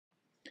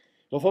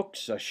Hello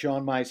folks,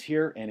 Sean Mize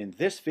here, and in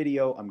this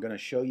video I'm going to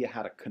show you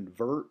how to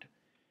convert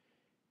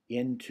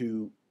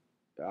into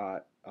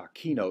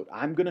Keynote.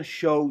 I'm going to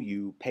show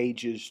you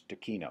Pages to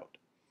Keynote.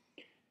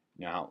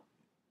 Now,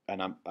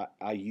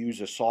 I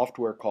use a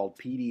software called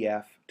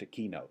PDF to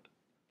Keynote.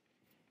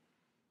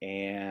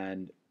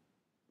 And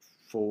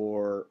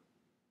for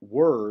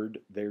Word,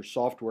 there's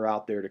software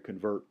out there to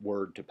convert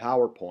Word to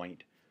PowerPoint,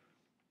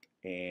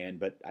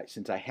 but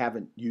since I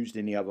haven't used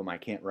any of them, I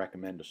can't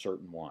recommend a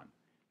certain one.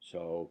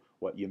 So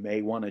what you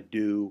may want to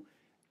do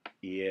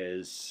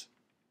is,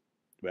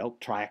 well,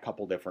 try a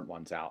couple different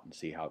ones out and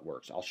see how it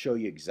works. I'll show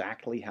you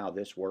exactly how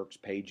this works,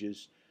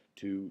 Pages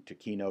to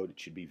Keynote. It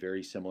should be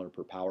very similar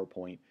per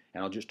PowerPoint,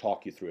 and I'll just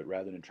talk you through it.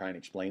 Rather than try and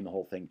explain the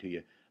whole thing to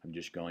you, I'm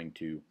just going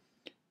to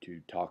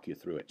talk you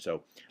through it.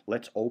 So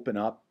let's open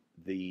up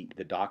the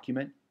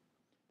document.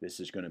 This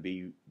is going to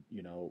be,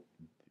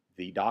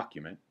 the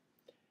document.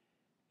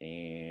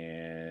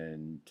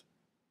 And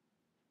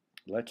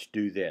let's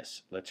do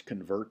this. Let's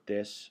convert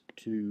this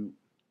to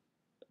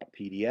a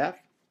PDF.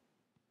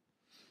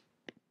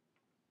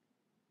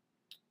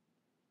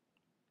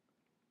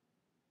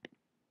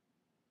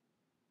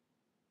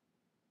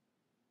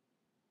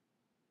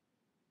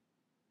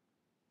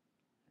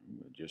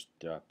 We'll just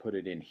put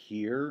it in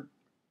here.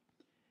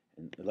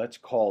 And let's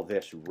call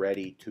this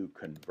ready to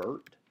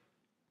convert.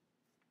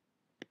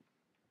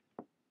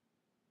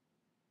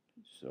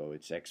 So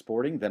it's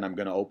exporting. Then I'm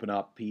going to open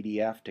up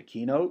PDF to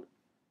Keynote.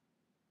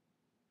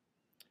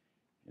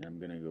 And I'm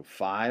going to go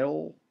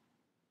File,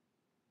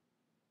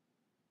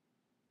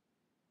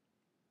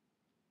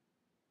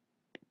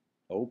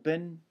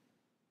 Open.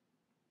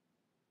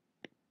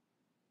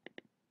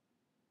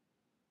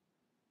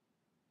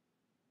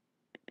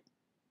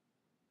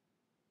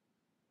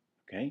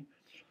 Okay.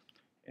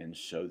 And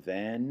so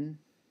then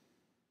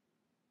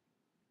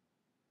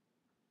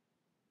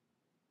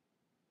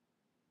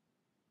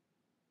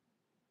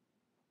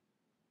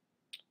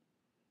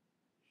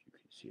you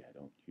can see I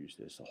don't use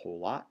this a whole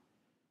lot.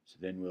 So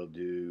then we'll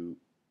do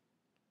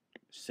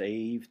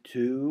Save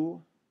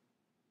to.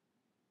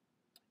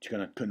 It's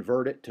going to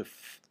convert it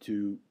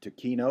to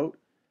Keynote,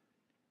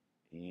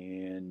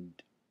 and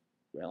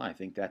well, I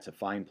think that's a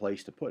fine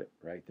place to put it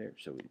right there.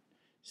 So we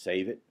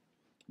save it.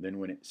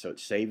 Then so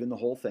it's saving the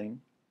whole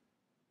thing.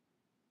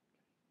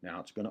 Now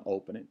it's going to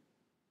open it.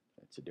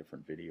 That's a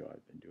different video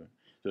I've been doing.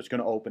 So it's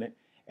going to open it,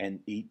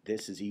 and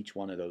this is each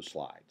one of those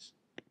slides.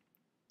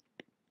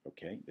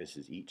 Okay, this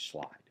is each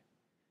slide,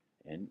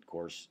 and of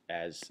course,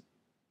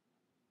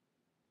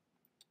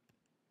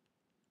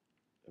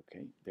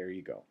 okay, there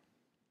you go.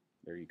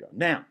 There you go.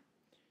 Now,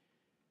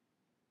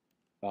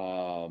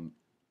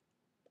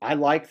 I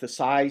like the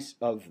size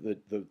of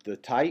the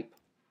type.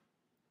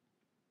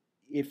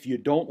 If you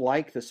don't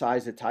like the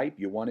size of type,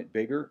 you want it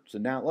bigger. So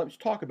now let's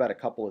talk about a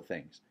couple of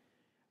things.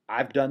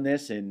 I've done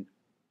this in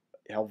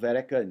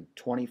Helvetica in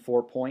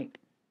 24 point.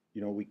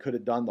 We could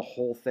have done the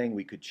whole thing.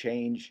 We could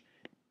change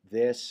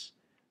this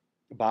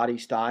body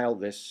style,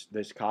 this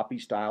copy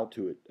style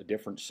to a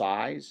different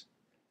size.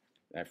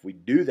 If we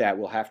do that,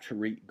 we'll have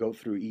to go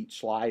through each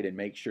slide and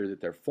make sure that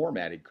they're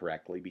formatted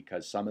correctly,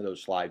 because some of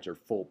those slides are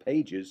full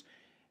pages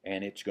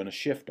and it's going to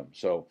shift them.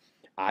 So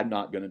I'm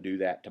not going to do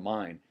that to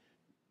mine.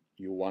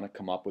 You'll want to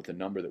come up with a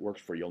number that works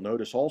for you. You'll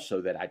notice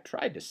also that I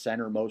tried to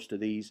center most of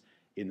these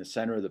in the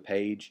center of the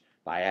page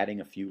by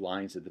adding a few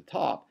lines at the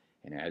top.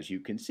 And as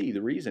you can see,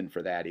 the reason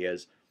for that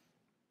is,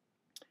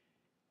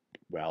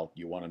 well,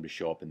 you want them to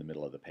show up in the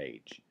middle of the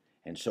page.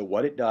 And so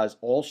what it does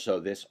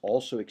also, this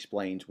also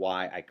explains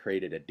why I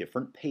created a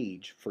different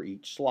page for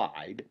each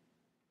slide,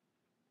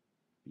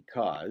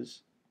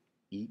 because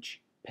each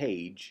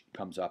page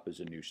comes up as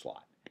a new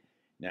slide.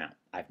 Now,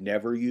 I've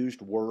never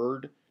used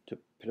Word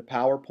to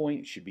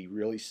PowerPoint. It should be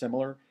really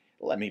similar.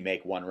 Let me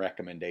make one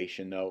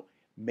recommendation though.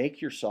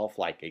 Make yourself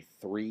like a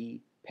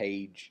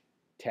 3-page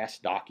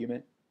test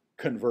document,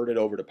 convert it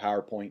over to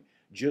PowerPoint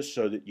just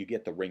so that you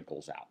get the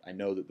wrinkles out. I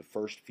know that the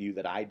first few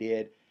that I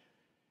did,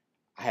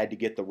 I had to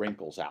get the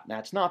wrinkles out. Now,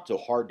 it's not so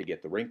hard to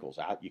get the wrinkles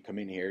out. You come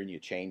in here and you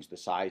change the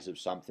size of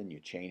something, you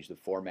change the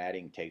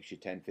formatting, it takes you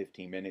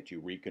 10-15 minutes,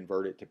 you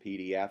reconvert it to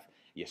PDF,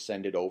 you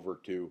send it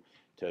over to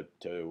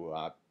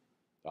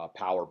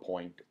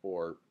PowerPoint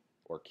or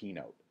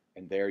Keynote,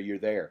 and there you're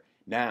there.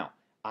 Now,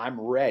 I'm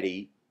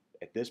ready.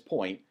 At this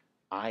point,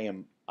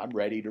 I'm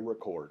ready to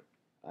record.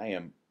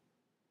 I'm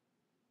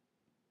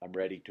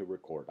ready to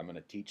record. I'm going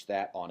to teach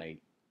that on a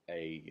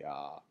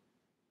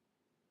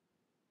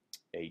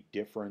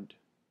different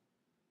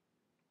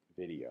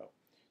video.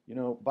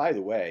 By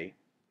the way,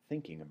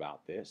 thinking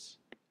about this,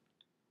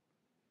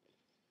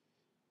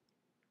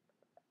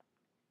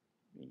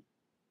 let me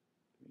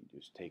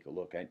just take a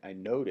look. I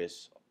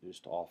notice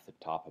just off the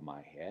top of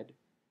my head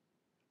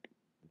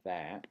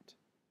that,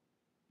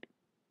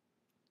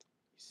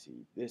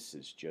 see, this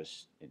is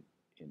just an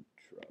intro.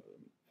 Let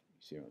me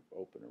see if I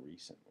open a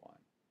recent one.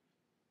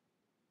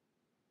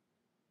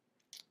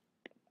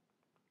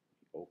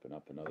 Open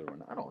up another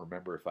one. I don't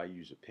remember if I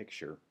use a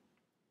picture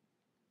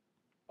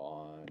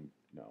on,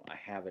 no, I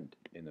haven't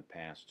in the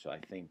past, so I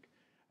think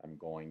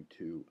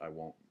I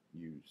won't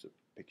use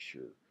a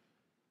picture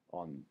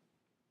on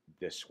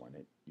this one.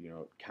 It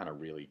kind of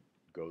really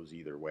goes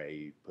either way,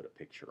 you put a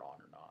picture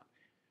on or not.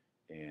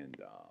 And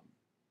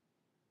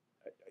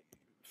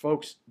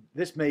folks,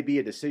 this may be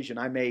a decision.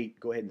 I may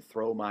go ahead and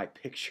throw my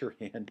picture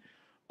in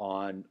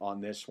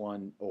on this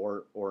one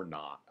or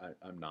not.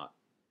 I'm not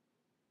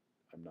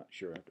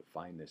sure. I have to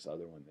find this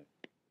other one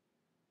that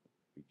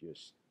we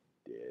just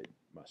did.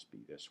 Must be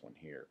this one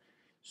here.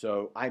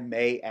 So I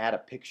may add a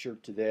picture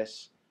to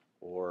this,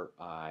 or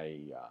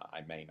I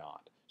may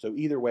not. So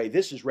either way,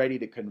 this is ready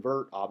to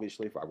convert.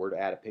 Obviously, if I were to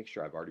add a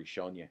picture, I've already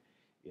shown you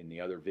in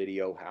the other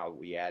video how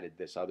we added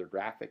this other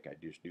graphic. I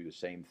just do the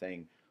same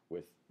thing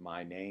with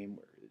my name.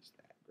 Where is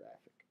that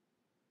graphic?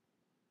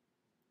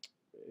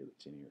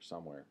 It's in here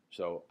somewhere.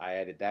 So I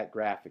added that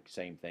graphic,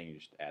 same thing. You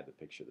just add the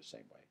picture the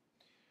same way.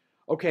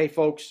 Okay,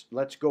 folks,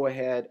 let's go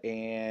ahead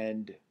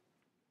and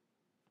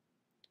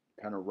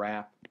kind of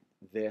wrap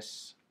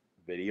this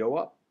video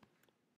up.